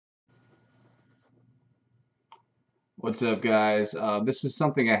What's up, guys? This is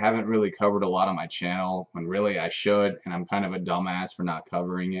something I haven't really covered a lot on my channel when really I should, and I'm kind of a dumbass for not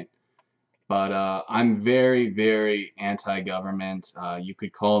covering it. But I'm very, very anti-government. You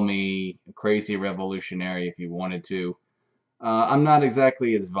could call me a crazy revolutionary if you wanted to. I'm not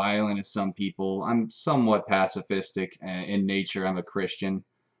exactly as violent as some people. I'm somewhat pacifistic in nature. I'm a Christian,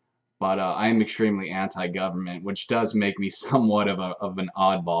 but I'm extremely anti-government, which does make me somewhat of an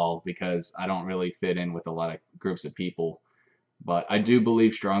oddball because I don't really fit in with a lot of groups of people. But I do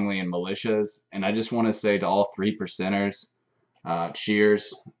believe strongly in militias, and I just want to say to all 3%ers,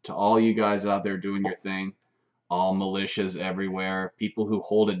 cheers to all you guys out there doing your thing, all militias everywhere, people who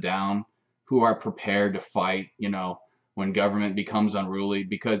hold it down, who are prepared to fight, when government becomes unruly,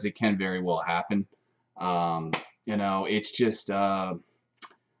 because it can very well happen. Um, it's just,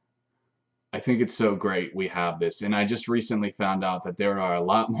 I think it's so great we have this. And I just recently found out that there are a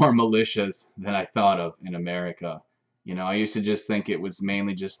lot more militias than I thought of in America. I used to just think it was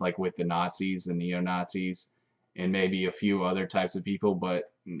mainly just like with the Nazis, the neo-Nazis, and maybe a few other types of people,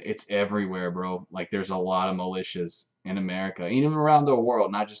 but it's everywhere, bro. Like there's a lot of militias in America, even around the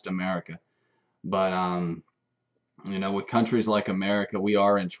world, not just America. But with countries like America, we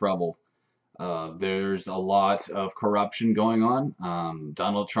are in trouble. There's a lot of corruption going on.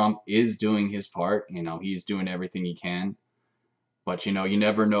 Donald Trump is doing his part. He's doing everything he can. But, you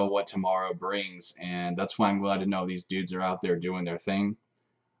never know what tomorrow brings. And that's why I'm glad to know these dudes are out there doing their thing.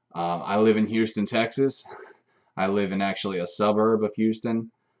 I live in Houston, Texas. I live in actually a suburb of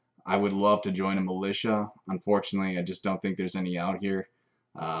Houston. I would love to join a militia. Unfortunately, I just don't think there's any out here.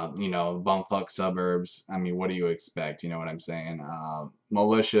 Bumfuck suburbs. I mean, what do you expect? You know what I'm saying?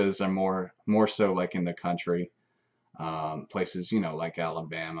 Militias are more so like in the country, places, like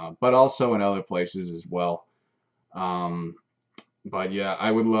Alabama, but also in other places as well. Um, but yeah,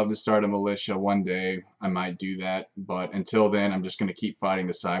 I would love to start a militia one day. I might do that, but until then, I'm just going to keep fighting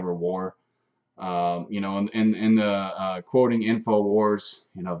the cyber war. In the quoting InfoWars,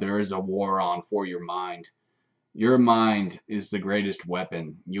 there is a war on for your mind. Your mind is the greatest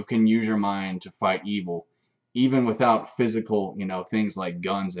weapon. You can use your mind to fight evil, even without physical, things like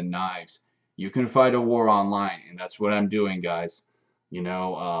guns and knives. You can fight a war online, and that's what I'm doing, guys.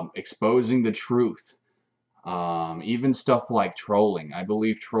 Exposing the truth. Even stuff like trolling. I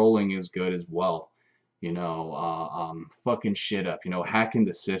believe trolling is good as well. Fucking shit up. Hacking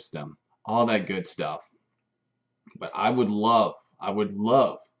the system. All that good stuff. But I would love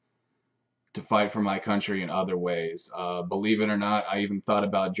to fight for my country in other ways. Believe it or not, I even thought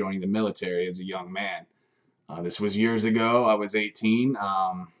about joining the military as a young man. This was years ago. I was 18.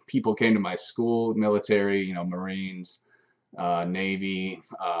 People came to my school, military, Marines, Navy,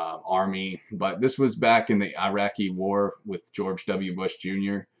 Army. But this was back in the Iraqi war with George W. Bush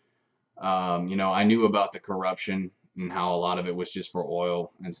Jr. I knew about the corruption and how a lot of it was just for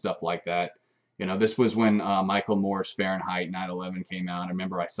oil and stuff like that. This was when Michael Moore's Fahrenheit 9/11 came out. I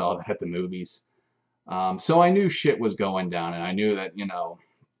remember I saw that at the movies. So I knew shit was going down, and I knew that,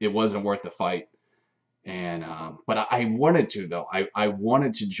 it wasn't worth the fight. And but I wanted to though. I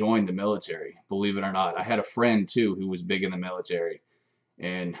wanted to join the military, believe it or not. I had a friend too who was big in the military,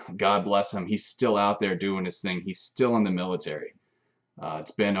 and God bless him, he's still out there doing his thing. He's still in the military.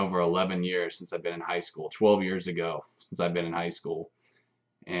 It's been over 11 years since I've been in high school. 12 years ago since I've been in high school,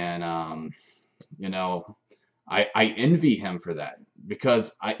 and you know, I envy him for that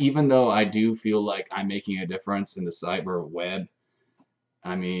because even though I do feel like I'm making a difference in the cyber web,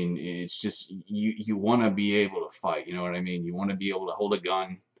 I mean, it's just you want to be able to fight. You know what I mean? You want to be able to hold a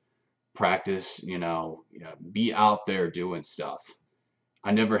gun, practice. Be out there doing stuff.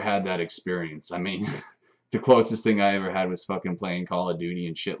 I never had that experience. I mean, the closest thing I ever had was fucking playing Call of Duty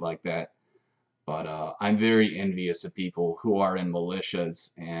and shit like that. But I'm very envious of people who are in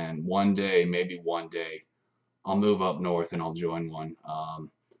militias, and one day, maybe one day, I'll move up north and I'll join one.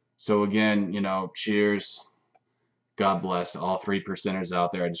 So again, cheers. God bless all 3%ers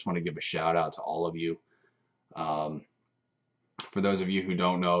out there. I just want to give a shout out to all of you. Um, for those of you who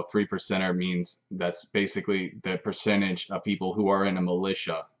don't know, 3%er means that's basically the percentage of people who are in a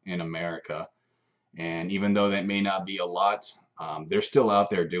militia in America. And even though that may not be a lot, they're still out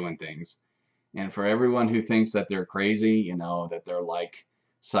there doing things. And for everyone who thinks that they're crazy, that they're like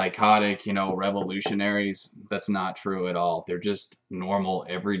psychotic, revolutionaries, that's not true at all. They're just normal,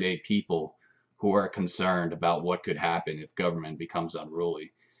 everyday people who are concerned about what could happen if government becomes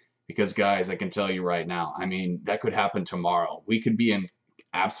unruly. Because, guys, I can tell you right now, I mean, that could happen tomorrow. We could be in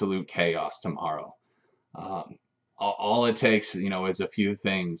absolute chaos tomorrow. Um, all it takes, is a few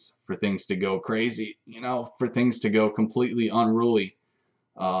things for things to go crazy, for things to go completely unruly.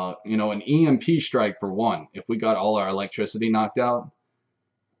 You know, an EMP strike for one. If we got all our electricity knocked out,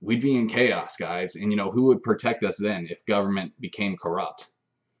 we'd be in chaos, guys. And you know, who would protect us then if government became corrupt?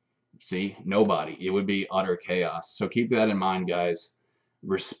 See, nobody. It would be utter chaos. So keep that in mind, guys.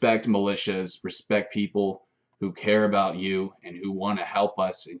 Respect militias, respect people who care about you and who want to help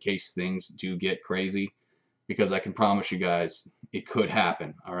us in case things do get crazy. Because I can promise you guys, it could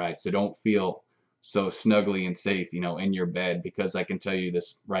happen. All right. So don't feel so snugly and safe, you know, in your bed, because I can tell you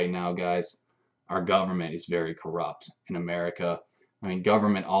this right now, guys. Our government is very corrupt in America. I mean,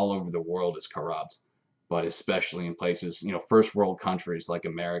 government all over the world is corrupt, but especially in places, you know, first world countries like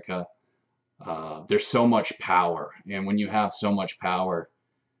America. There's so much power, and when you have so much power,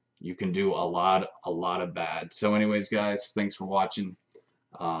 you can do a lot of bad. So, anyways, guys, thanks for watching,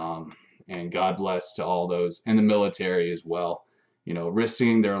 and God bless to all those in the military as well. You know,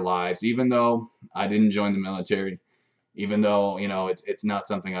 risking their lives, even though I didn't join the military, even though you know it's not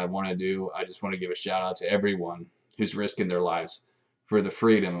something I want to do. I just want to give a shout out to everyone who's risking their lives for the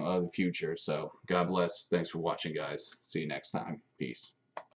freedom of the future. So, God bless. Thanks for watching, guys. See you next time. Peace.